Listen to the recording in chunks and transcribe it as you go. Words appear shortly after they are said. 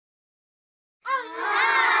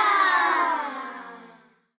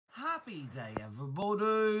Happy day,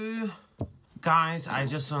 everybody. Guys, I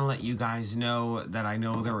just want to let you guys know that I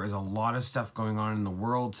know there is a lot of stuff going on in the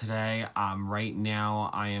world today. Right now,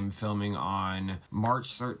 I am filming on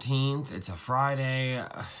March 13th. It's a Friday.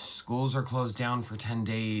 Schools are closed down for 10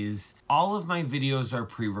 days. All of my videos are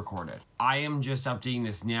pre-recorded. I am just updating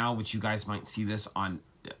this now, which you guys might see this on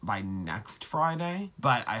by next Friday.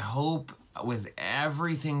 But I hope with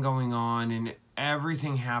everything going on and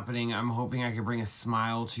everything happening, I'm hoping I can bring a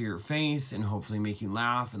smile to your face and hopefully make you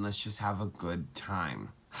laugh, and let's just have a good time.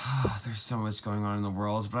 There's so much going on in the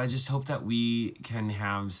world, but I just hope that we can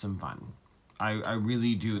have some fun. I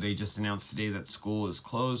really do. They just announced today that school is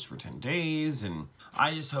closed for 10 days, and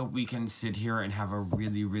I just hope we can sit here and have a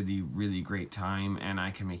really, really, really great time, and I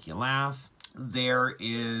can make you laugh. There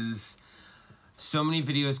is so many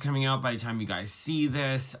videos coming out by the time you guys see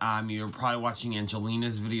this. You're probably watching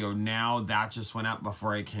Angelina's video now. That just went up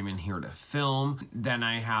before I came in here to film. Then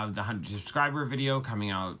I have the 100 subscriber video coming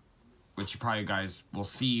out, which you probably guys will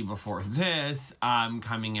see before this,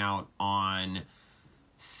 coming out on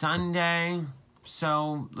Sunday.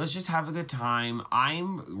 So let's just have a good time.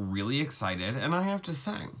 I'm really excited, and I have to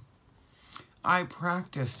say, I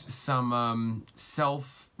practiced some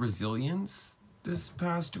self-resilience this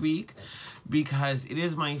past week because it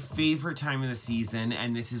is my favorite time of the season,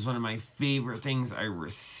 and this is one of my favorite things I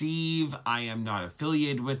receive. I am not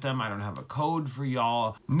affiliated with them. I don't have a code for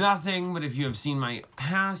y'all. Nothing, but if you have seen my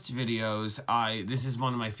past videos, this is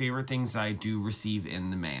one of my favorite things that I do receive in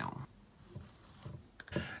the mail.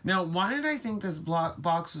 Now, why did I think this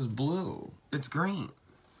box was blue? It's green.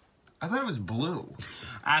 I thought it was blue.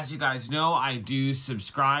 As you guys know, I do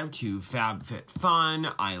subscribe to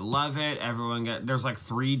FabFitFun. I love it. There's like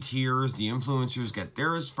 3 tiers. The influencers get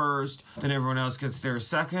theirs first, then everyone else gets theirs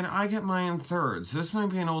second. I get mine third. So this might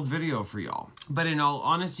be an old video for y'all. But in all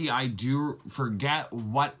honesty, I do forget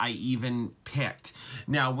what I even picked.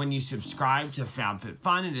 Now, when you subscribe to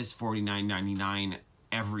FabFitFun, it is $49.99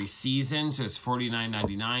 every season. So it's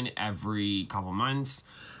 $49.99 every couple months.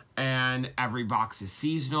 And every box is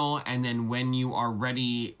seasonal, and then when you are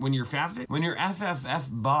ready, when your FFF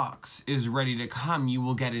box is ready to come, you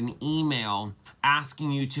will get an email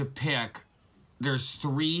asking you to pick. There's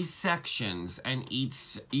 3 sections, and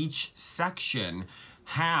each section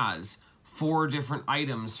has 4 different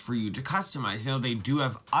items for you to customize. You know, they do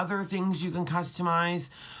have other things you can customize,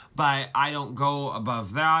 but I don't go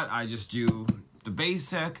above that. I just do the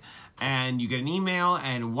basic. And you get an email,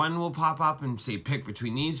 and one will pop up and say, pick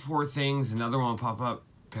between these 4 things. Another one will pop up,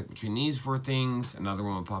 pick between these 4 things. Another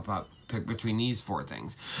one will pop up, pick between these 4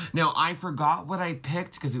 things. Now, I forgot what I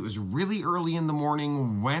picked because it was really early in the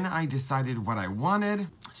morning when I decided what I wanted.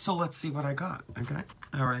 So let's see what I got, okay?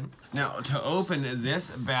 All right. Now, to open this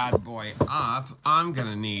bad boy up, I'm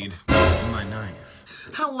gonna need my knife.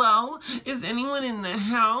 Hello? Is anyone in the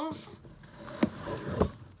house?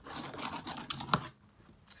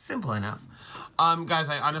 Simple enough. Guys,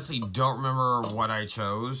 I honestly don't remember what I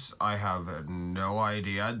chose. I have no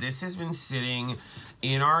idea. This has been sitting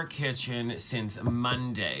in our kitchen since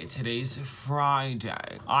Monday. Today's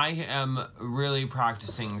Friday. I am really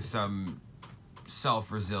practicing some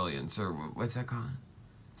self-resilience, or what's that called?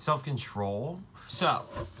 Self-control. So,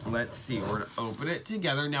 let's see. We're going to open it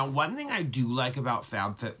together. Now, one thing I do like about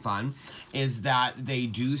FabFitFun is that they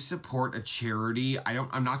do support a charity.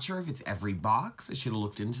 I'm not sure if it's every box. I should have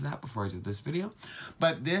looked into that before I did this video.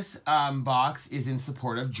 But this box is in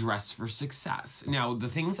support of Dress for Success. Now, the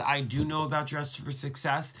things I do know about Dress for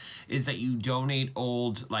Success is that you donate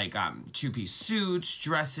old, like, 2-piece suits,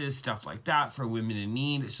 dresses, stuff like that for women in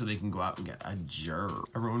need so they can go out and get a gerb.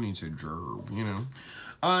 Everyone needs a gerb, you know?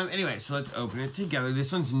 Anyway, so let's open it together.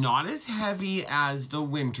 This one's not as heavy as the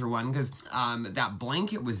winter one because that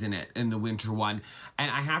blanket was in it in the winter one.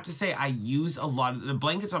 And I have to say, I use a lot of the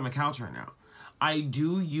blankets on my couch right now. I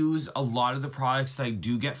do use a lot of the products that I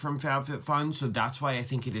do get from FabFitFun, so that's why I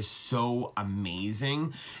think it is so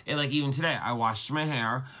amazing. Like even today, I washed my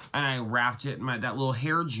hair and I wrapped it in that little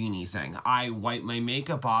hair genie thing. I wiped my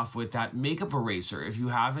makeup off with that makeup eraser. If you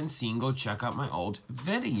haven't seen, go check out my old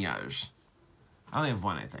videos. I only have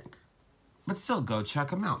one, I think. But still, go check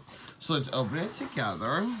them out. So let's open it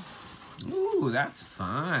together. Ooh, that's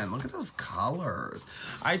fun. Look at those colors.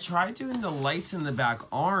 I tried doing the lights in the back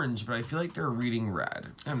orange, but I feel like they're reading red.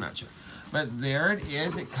 I'm not sure. But there it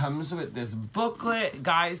is. It comes with this booklet.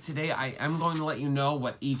 Guys, today I am going to let you know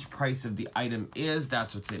what each price of the item is.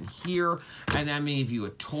 That's what's in here. And then I'm going to give you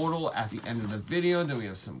a total at the end of the video. Then we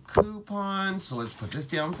have some coupons. So let's put this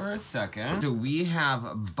down for a second. So we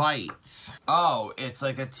have Bites. Oh, it's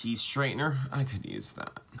like a teeth straightener. I could use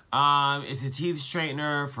that. It's a teeth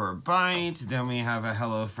straightener for bites. Then we have a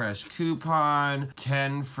HelloFresh coupon,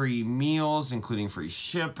 10 free meals, including free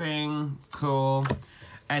shipping. Cool.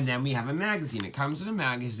 And then we have a magazine. It comes in a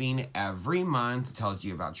magazine every month. It tells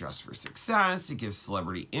you about Dress for Success. It gives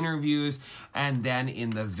celebrity interviews. And then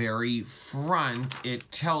in the very front, it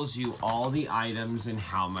tells you all the items and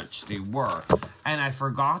how much they were. And I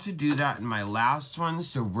forgot to do that in my last one,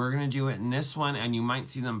 so we're going to do it in this one, and you might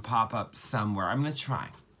see them pop up somewhere. I'm going to try.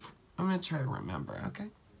 I'm going to try to remember, okay?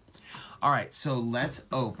 All right, so let's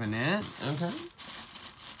open it, okay?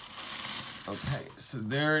 Okay, so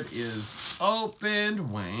there it is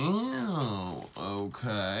opened. Wow,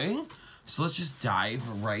 okay. So let's just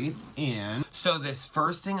dive right in. So this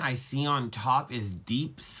first thing I see on top is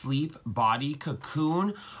Deep Sleep Body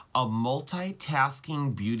Cocoon, a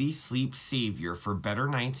multitasking beauty sleep savior for better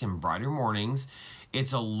nights and brighter mornings.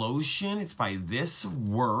 It's a lotion. It's by This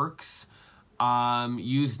Works.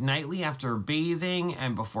 Used nightly after bathing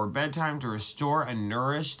and before bedtime to restore and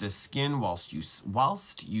nourish the skin whilst you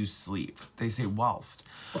sleep. They say whilst.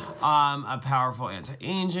 A powerful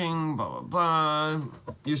anti-aging, blah, blah, blah.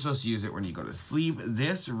 You're supposed to use it when you go to sleep.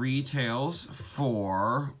 This retails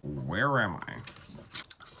for, where am I?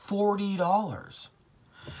 $40.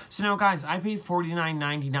 So now, guys, I pay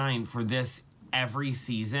 $49.99 for this every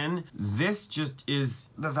season. This just is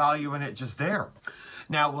the value in it just there.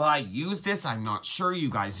 Now, will I use this? I'm not sure. You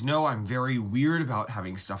guys know I'm very weird about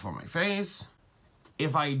having stuff on my face.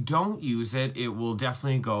 If I don't use it, it will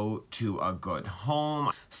definitely go to a good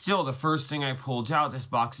home. Still, the first thing I pulled out, this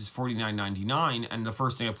box is $49.99, and the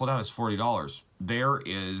first thing I pulled out is $40. There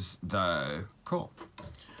is the, cool.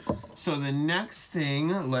 So the next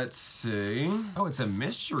thing, let's see. Oh, it's a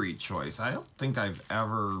mystery choice. I don't think I've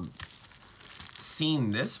ever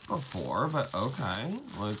seen this before, but okay,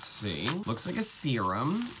 let's see. Looks like a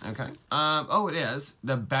serum, okay. Oh, it is.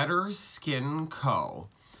 The Better Skin Co.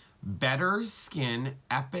 Better Skin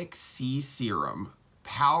Epic C Serum.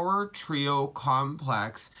 Power Trio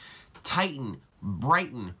Complex. Tighten,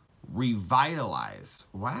 brighten, revitalize.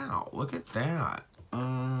 Wow, look at that.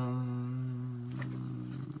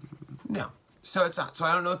 No. So it's not. So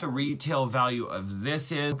I don't know what the retail value of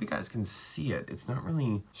this is. I hope you guys can see it. It's not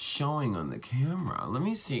really showing on the camera. Let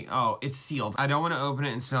me see. Oh, it's sealed. I don't want to open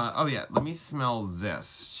it and smell it. Oh yeah, let me smell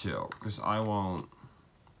this too, because I won't.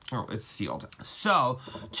 Oh, it's sealed. So,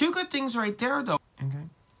 two good things right there though. Okay.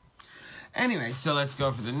 Anyway, so let's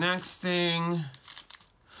go for the next thing.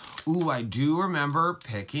 Ooh, I do remember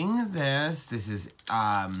picking this. This is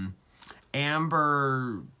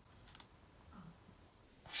Amber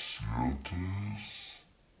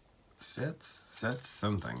Sits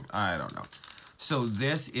something. I don't know. So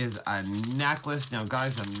this is a necklace. Now,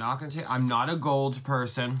 guys, I'm not gonna say I'm not a gold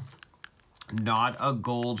person. Not a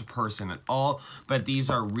gold person at all. But these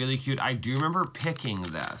are really cute. I do remember picking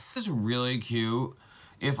this. This is really cute.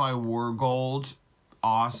 If I wore gold,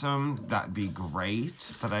 awesome. That'd be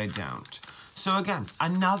great. But I don't. So again,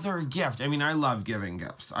 another gift. I mean, I love giving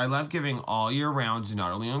gifts. I love giving all year round,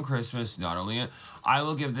 not only on Christmas, not only I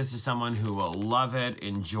will give this to someone who will love it,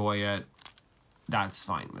 enjoy it. That's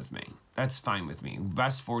fine with me. That's fine with me.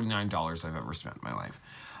 Best $49 I've ever spent in my life.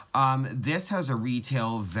 This has a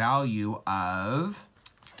retail value of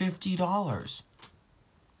 $50.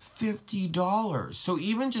 $50. So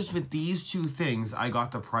even just with these two things, I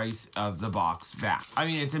got the price of the box back. I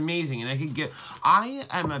mean, it's amazing. And I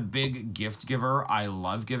am a big gift giver. I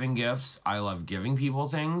love giving gifts. I love giving people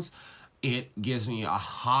things. It gives me a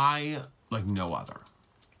high like no other.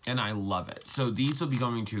 And I love it. So these will be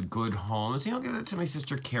going to good homes. I'll give it to my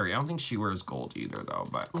sister Carrie. I don't think she wears gold either though,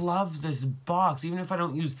 but love this box. Even if I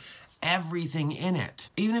don't use everything in it.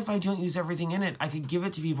 Even if I don't use everything in it, I could give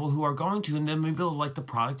it to people who are going to, and then maybe they'll like the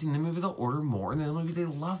product, and then maybe they'll order more, and then maybe they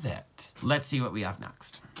love it. Let's see what we have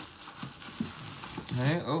next.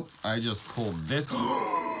 Okay, oh, I just pulled this. I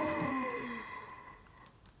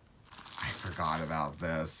forgot about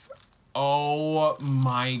this. Oh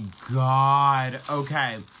my God.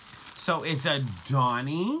 Okay, so it's a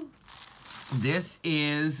Donnie. This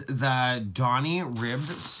is the Donnie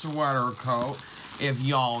ribbed sweater coat. If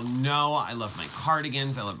y'all know, I love my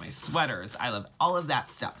cardigans, I love my sweaters, I love all of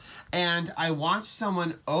that stuff. And I watched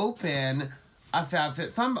someone open a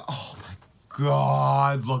FabFitFun. Oh my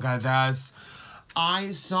God, look at this.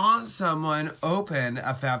 I saw someone open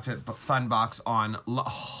a FabFitFun box on,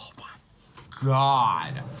 oh my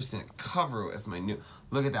God. I'm just gonna cover it with my new,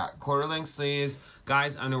 look at that, quarter length sleeves.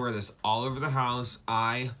 Guys, I'm gonna wear this all over the house.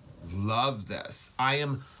 I love this. I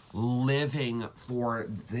am living for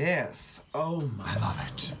this. Oh my, I love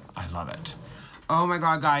it. I love it. Oh my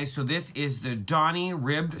God, guys. So this is the Donnie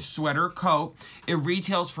ribbed sweater coat. It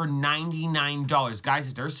retails for $99. Guys,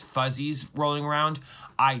 if there's fuzzies rolling around,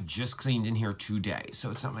 I just cleaned in here today,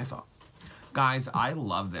 so it's not my fault. Guys, I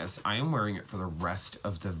love this. I am wearing it for the rest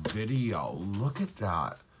of the video. Look at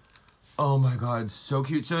that. Oh my God, so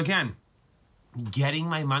cute. So again, getting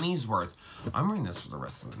my money's worth. I'm wearing this for the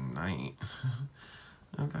rest of the night.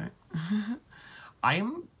 Okay. I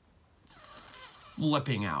am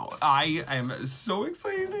flipping out. I am so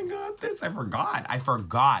excited I got this. I forgot.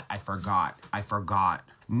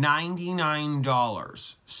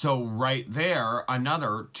 $99. So right there,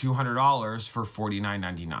 another $200 for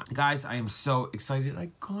 $49.99. Guys, I am so excited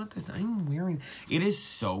I got this. I'm wearing it. Is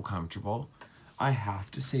so comfortable. I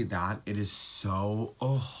have to say that. It is so,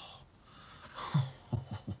 oh.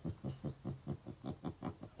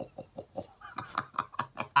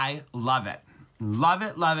 I love it. Love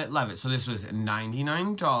it, love it, love it. So this was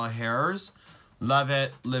 $99. Love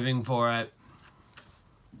it, living for it.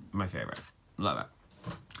 My favorite. Love it.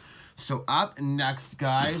 So up next,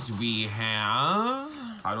 guys, we have,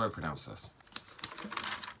 how do I pronounce this?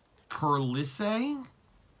 Perlisse.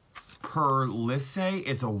 Perlisse.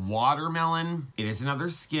 It's a watermelon. It is another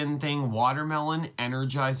skin thing. Watermelon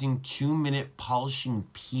energizing 2-minute polishing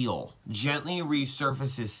peel. Gently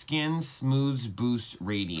resurfaces skin, smooths, boosts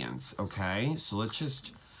radiance. Okay, so let's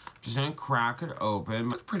just gonna crack it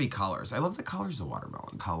open. Pretty colors. I love the colors of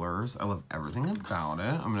watermelon. Colors. I love everything about it.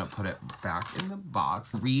 I'm gonna put it back in the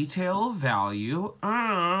box. Retail value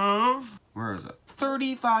of, where is it?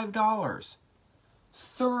 $35.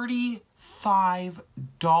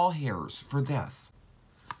 $35 for this.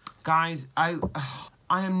 Guys, I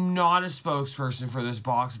am not a spokesperson for this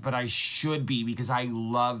box, but I should be because I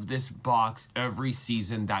love this box every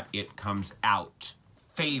season that it comes out.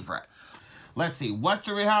 Favorite. Let's see, what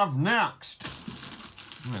do we have next?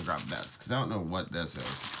 I'm gonna grab this because I don't know what this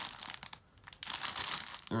is.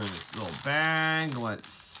 There's this little bag. Let's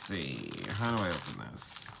see. How do I open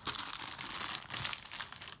this?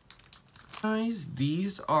 Guys,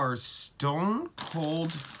 these are Stone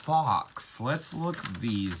Cold Fox. Let's look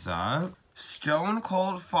these up. Stone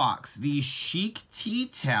Cold Fox. These chic tea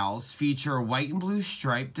towels feature a white and blue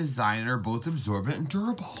striped design and are both absorbent and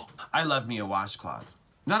durable. I love me a washcloth.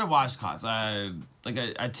 Not a washcloth, like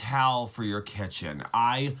a towel for your kitchen.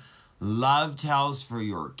 I love towels for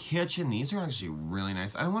your kitchen. These are actually really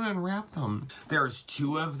nice. I don't want to unwrap them. There's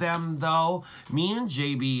 2 of them though. Me and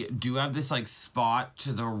JB do have this like spot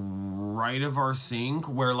to the right of our sink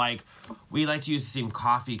where like we like to use the same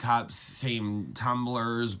coffee cups, same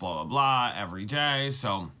tumblers, blah, blah, blah, every day.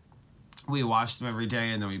 So we wash them every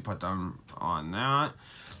day and then we put them on that.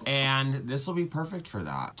 And this will be perfect for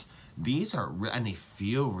that. These are, and they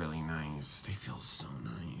feel really nice. They feel so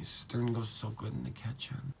nice. They're gonna go so good in the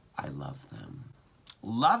kitchen. I love them.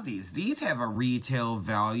 Love these. These have a retail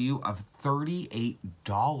value of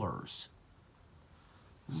 $38.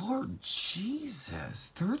 Lord Jesus,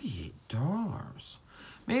 $38.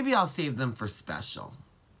 Maybe I'll save them for special.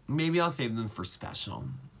 Maybe I'll save them for special.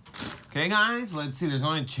 Okay, guys, let's see. There's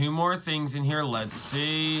only 2 more things in here. Let's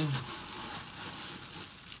see.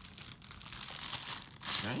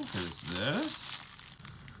 Okay, here's this.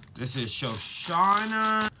 This is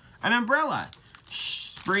Shoshana. An umbrella.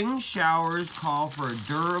 Spring showers call for a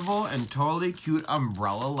durable and totally cute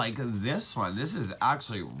umbrella like this one. This is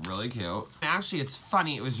actually really cute. Actually, it's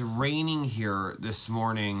funny. It was raining here this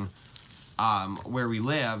morning where we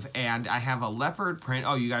live, and I have a leopard print.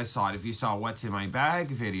 Oh, you guys saw it. If you saw What's in My Bag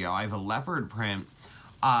video, I have a leopard print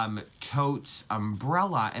totes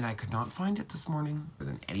umbrella, and I could not find it this morning more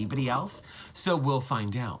than anybody else, so we'll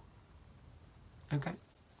find out. Okay.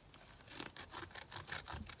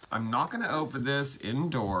 I'm not going to open this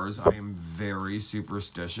indoors. I am very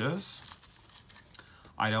superstitious.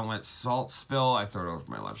 I don't let salt spill. I throw it over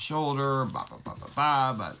my left shoulder. But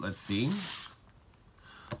let's see.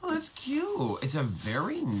 Oh, that's cute. It's a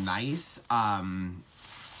very nice umbrella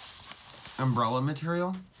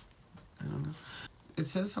material. I don't know. It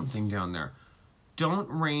says something down there. Don't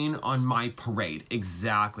rain on my parade.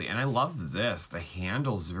 Exactly. And I love this. The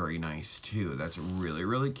handle's very nice too. That's really,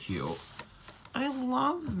 really cute. I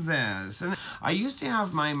love this. And I used to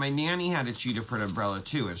have my nanny had a cheetah print umbrella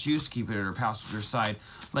too, and she used to keep it at her passenger side,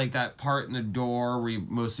 like that part in the door where you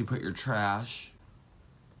mostly put your trash.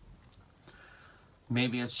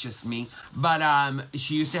 Maybe it's just me, but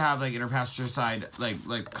she used to have like in her passenger side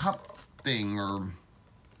like cup thing, or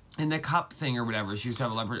in the cup thing or whatever. She used to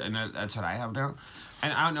have a leopard, and that's what I have now,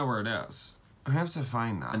 and I don't know where it is. I have to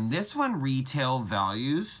find that. And this one retail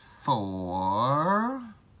values for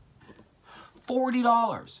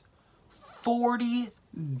 $40. $40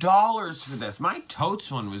 for this. My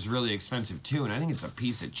totes one was really expensive too, and I think it's a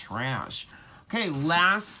piece of trash. Okay,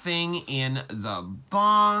 last thing in the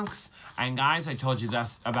box. And guys, I told you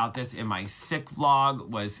about this in my sick vlog,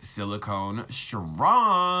 was silicone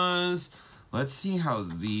straws. Let's see how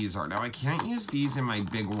these are. Now, I can't use these in my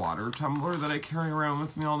big water tumbler that I carry around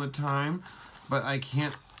with me all the time. But I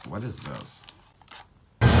can't... What is this?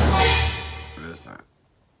 What is that?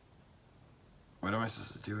 What am I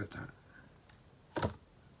supposed to do with that?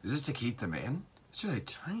 Is this to keep them in? It's really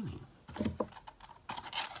tiny.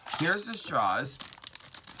 Here's the straws.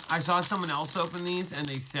 I saw someone else open these and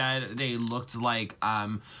they said they looked like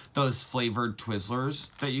those flavored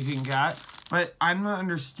Twizzlers that you can get. But I'm not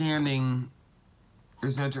understanding.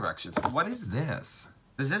 There's no directions. What is this?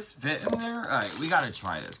 Does this fit in there? All right, we gotta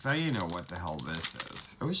try this because I didn't know what the hell this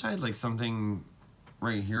is. I wish I had like something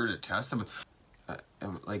right here to test them.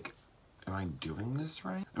 Am I doing this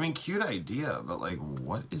right? I mean, cute idea, but like,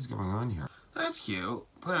 what is going on here? That's cute.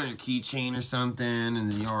 Put it on your keychain or something,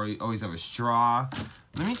 and then you always have a straw.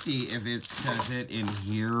 Let me see if it says it in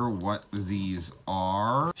here what these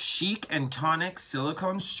are. Chic and Tonic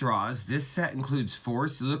silicone straws. This set includes 4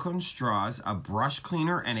 silicone straws, a brush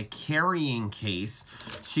cleaner, and a carrying case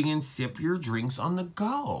so you can sip your drinks on the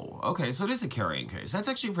go. Okay, so it is a carrying case. That's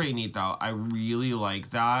actually pretty neat, though. I really like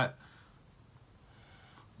that.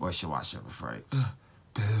 Well, I should wash it before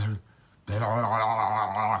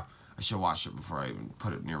I should wash it before I even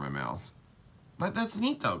put it near my mouth. But that's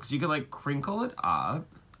neat though, because you could like crinkle it up,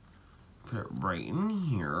 put it right in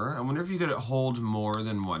here. I wonder if you could hold more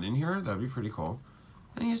than one in here. That'd be pretty cool.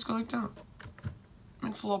 And you just go like that.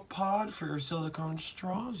 It's a little pod for your silicone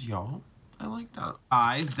straws, y'all. I like that.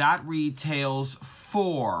 Guys, that retails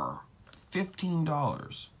for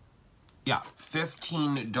 $15. Yeah,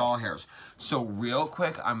 15 doll hairs. So real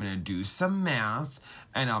quick, I'm gonna do some math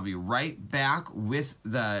and I'll be right back with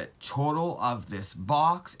the total of this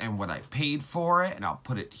box and what I paid for it, and I'll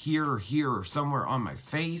put it here or here or somewhere on my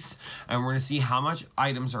face, and we're gonna see how much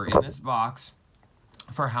items are in this box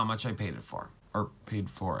for how much I paid it for, or paid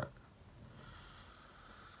for it.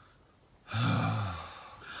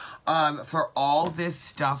 For all this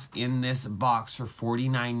stuff in this box for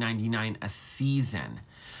 $49.99 a season,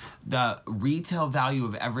 the retail value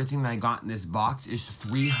of everything that I got in this box is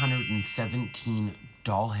 317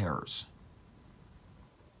 doll hairs.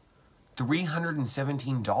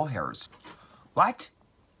 317 doll hairs. What?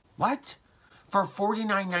 What? For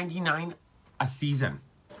 $49.99 a season.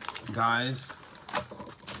 Guys,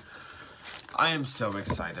 I am so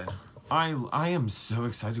excited. I am so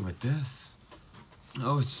excited with this.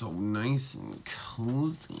 Oh, it's so nice and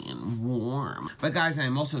cozy and warm. But guys,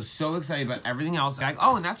 I'm also so excited about everything else.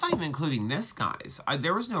 Oh, and that's not even including this, guys.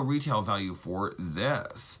 There was no retail value for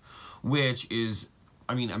this, which is,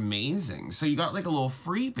 I mean, amazing. So you got like a little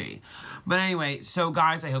freebie. But anyway, so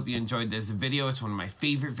guys, I hope you enjoyed this video. It's one of my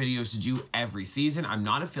favorite videos to do every season. I'm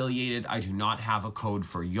not affiliated. I do not have a code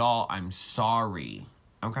for y'all. I'm sorry.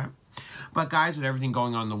 Okay? But guys, with everything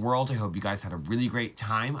going on in the world, I hope you guys had a really great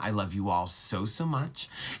time. I love you all so, so much.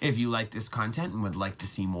 If you like this content and would like to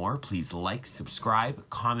see more, please like, subscribe,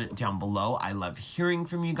 comment down below. I love hearing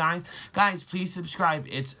from you guys. Guys, please subscribe.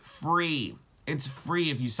 It's free. It's free.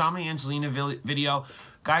 If you saw my Angelina video,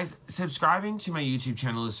 guys, subscribing to my YouTube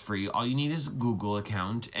channel is free. All you need is a Google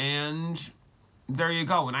account, and there you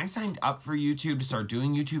go. When I signed up for YouTube to start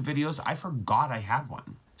doing YouTube videos, I forgot I had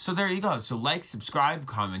one. So there you go. So like, subscribe,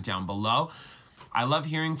 comment down below. I love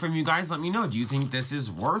hearing from you guys. Let me know, do you think this is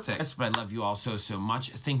worth it? Yes, but I love you all so, so much.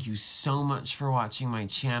 Thank you so much for watching my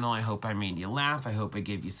channel. I hope I made you laugh. I hope I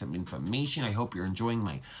gave you some information. I hope you're enjoying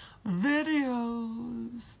my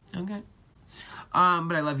videos. Okay.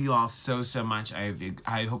 But I love you all so, so much.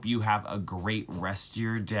 I hope you have a great rest of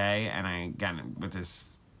your day. And again, with this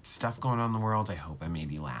stuff going on in the world, I hope I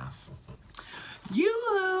made you laugh.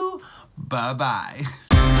 Yoo-hoo! Bye-bye.